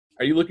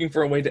Are you looking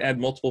for a way to add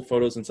multiple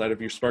photos inside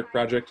of your Spark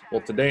project?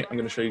 Well, today I'm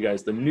going to show you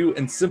guys the new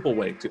and simple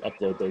way to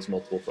upload those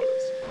multiple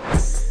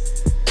photos.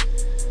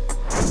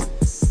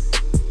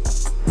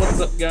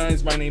 What's up,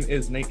 guys? My name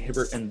is Nate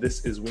Hibbert, and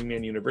this is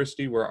Wingman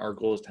University, where our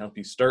goal is to help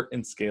you start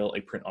and scale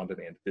a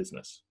print-on-demand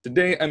business.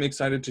 Today, I'm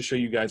excited to show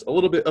you guys a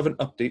little bit of an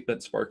update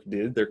that Spark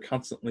did. They're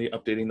constantly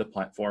updating the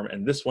platform,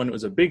 and this one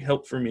was a big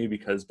help for me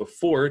because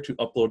before, to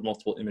upload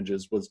multiple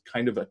images was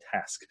kind of a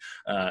task.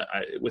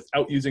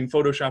 Without using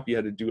Photoshop, you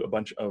had to do a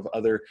bunch of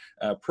other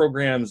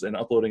programs and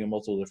uploading in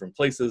multiple different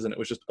places, and it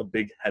was just a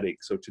big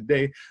headache. So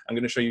today, I'm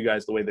going to show you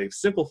guys the way they've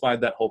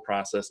simplified that whole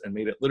process and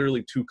made it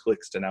literally 2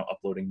 clicks to now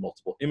uploading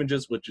multiple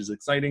images, which is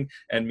exciting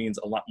and means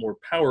a lot more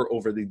power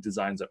over the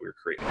designs that we're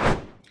creating.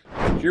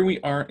 Here we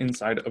are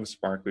inside of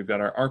Spark. We've got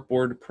our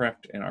artboard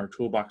prepped and our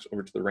toolbox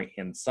over to the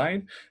right-hand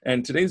side.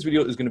 And today's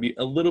video is going to be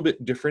a little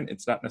bit different.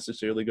 It's not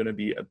necessarily going to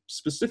be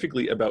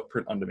specifically about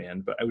print on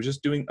demand, but I was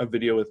just doing a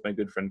video with my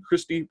good friend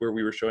Christy where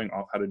we were showing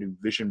off how to do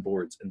vision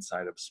boards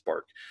inside of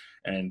Spark.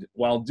 And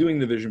while doing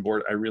the vision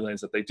board, I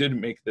realized that they did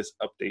make this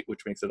update,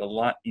 which makes it a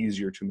lot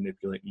easier to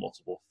manipulate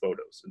multiple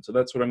photos. And so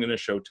that's what I'm going to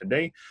show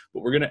today,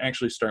 but we're going to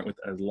actually start with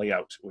a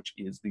layout, which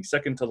is the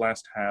second to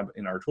last tab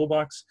in our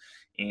toolbox.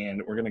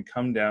 And we're going to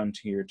come down to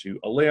here to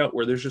a layout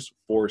where there's just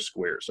 4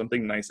 squares,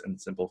 something nice and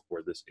simple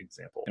for this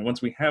example. And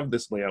once we have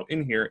this layout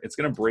in here, it's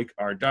going to break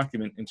our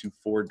document into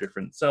 4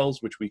 different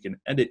cells, which we can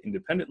edit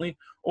independently,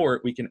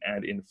 or we can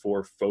add in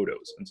 4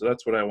 photos. And so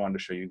that's what I wanted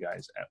to show you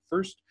guys at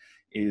first,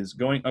 is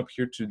going up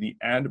here to the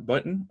add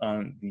button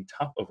on the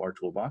top of our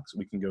toolbox.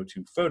 We can go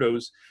to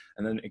photos,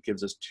 and then it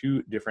gives us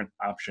 2 different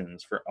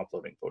options for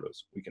uploading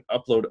photos. We can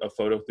upload a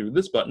photo through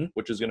this button,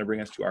 which is going to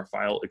bring us to our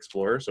file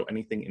explorer. So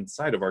anything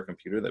inside of our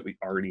computer that we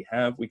already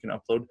have, we can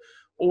upload,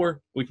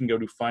 or we can go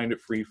to find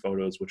free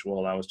photos, which will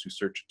allow us to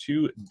search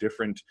 2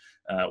 different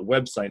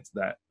websites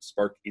that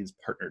Spark is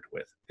partnered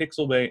with,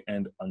 Pixelbay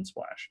and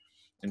Unsplash.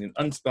 And in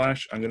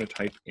Unsplash, I'm going to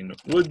type in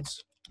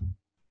woods,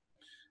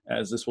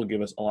 as this will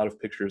give us a lot of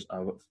pictures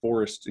of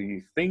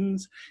foresty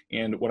things.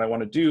 And what I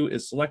want to do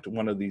is select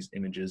one of these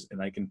images,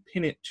 and I can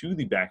pin it to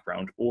the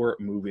background or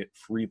move it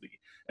freely.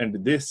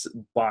 And this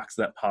box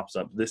that pops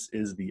up, this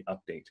is the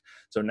update.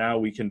 So now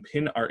we can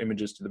pin our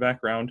images to the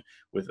background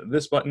with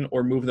this button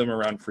or move them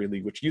around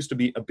freely, which used to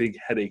be a big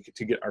headache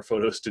to get our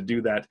photos to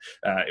do that.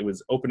 It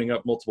was opening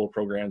up multiple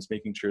programs,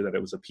 making sure that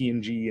it was a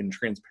PNG and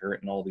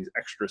transparent and all these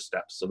extra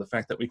steps. So the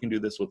fact that we can do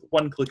this with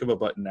 1 click of a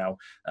button now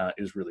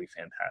is really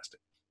fantastic.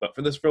 But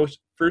for this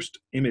first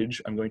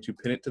image, I'm going to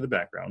pin it to the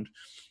background.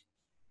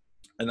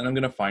 And then I'm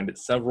going to find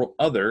several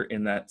other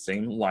in that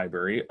same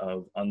library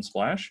of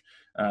Unsplash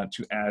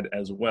to add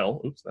as well.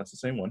 Oops, that's the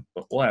same one,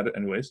 but we'll add it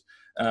anyways.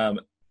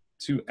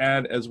 To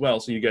add as well,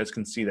 so you guys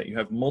can see that you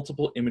have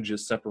multiple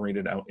images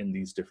separated out in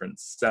these different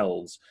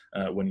cells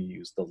when you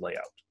use the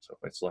layout. So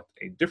if I select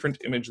a different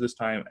image this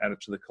time, add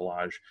it to the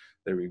collage,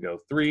 there we go,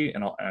 3,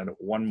 and I'll add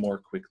 1 more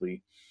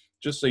quickly,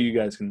 just so you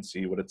guys can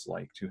see what it's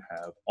like to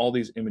have all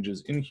these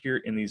images in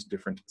here in these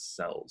different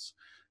cells.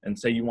 And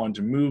say you want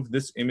to move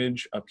this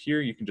image up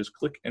here, you can just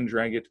click and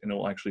drag it and it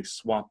will actually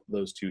swap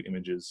those 2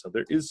 images. So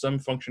there is some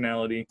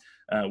functionality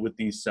with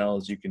these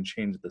cells. You can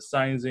change the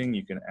sizing,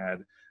 you can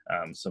add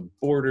some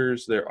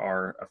borders. There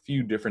are a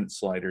few different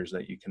sliders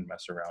that you can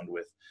mess around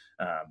with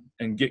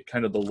and get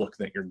kind of the look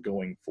that you're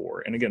going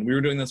for. And again, we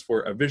were doing this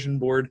for a vision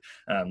board,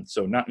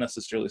 so not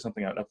necessarily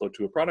something I would upload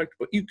to a product,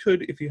 but you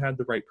could if you had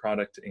the right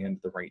product and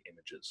the right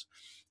images.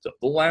 So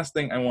the last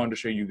thing I wanted to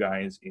show you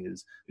guys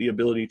is the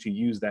ability to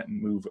use that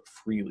move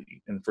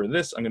freely. And for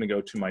this, I'm going to go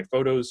to my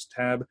Photos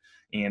tab,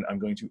 and I'm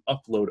going to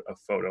upload a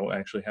photo. I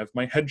actually have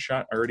my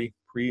headshot already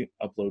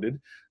pre-uploaded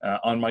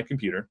on my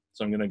computer.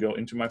 So I'm going to go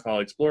into my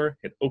File Explorer,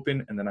 hit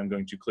Open, and then I'm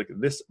going to click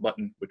this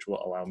button, which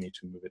will allow me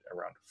to move it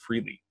around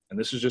freely. And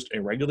this is just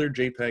a regular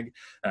JPEG,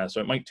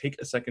 so it might take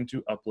a second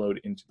to upload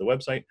into the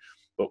website.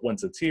 But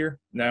once it's here,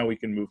 now we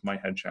can move my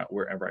headshot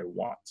wherever I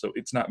want. So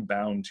it's not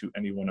bound to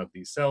any one of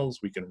these cells.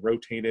 We can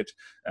rotate it,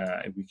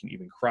 and we can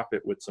even crop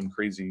it with some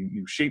crazy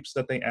new shapes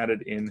that they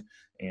added in.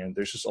 And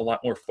there's just a lot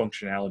more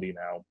functionality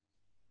now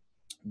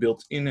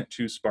built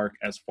into Spark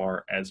as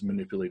far as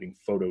manipulating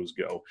photos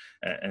go.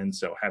 And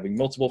so having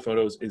multiple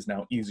photos is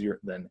now easier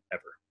than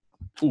ever.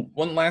 Ooh,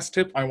 one last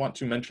tip I want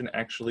to mention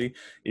actually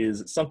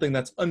is something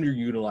that's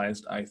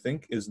underutilized, I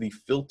think, is the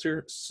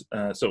filter.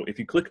 So if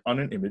you click on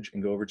an image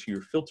and go over to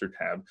your filter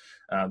tab,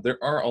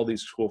 there are all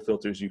these cool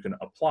filters you can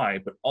apply,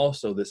 but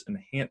also this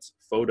enhance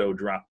photo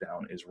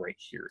dropdown is right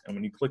here. And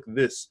when you click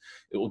this,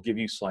 it will give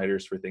you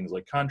sliders for things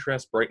like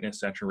contrast, brightness,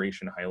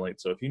 saturation,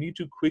 highlight. So if you need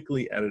to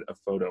quickly edit a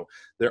photo,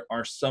 there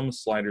are some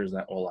sliders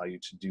that will allow you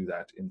to do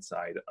that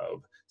inside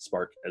of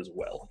Spark as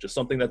well. Just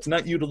something that's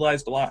not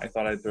utilized a lot. I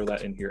thought I'd throw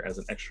that in here as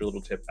an extra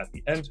little tip at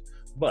the end.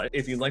 But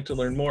if you'd like to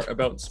learn more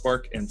about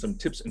Spark and some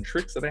tips and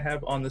tricks that I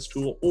have on this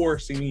tool, or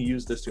see me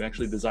use this to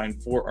actually design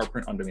for our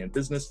print-on-demand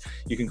business,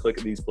 you can click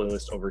these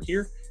playlists over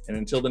here. And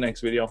until the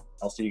next video,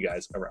 I'll see you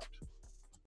guys around.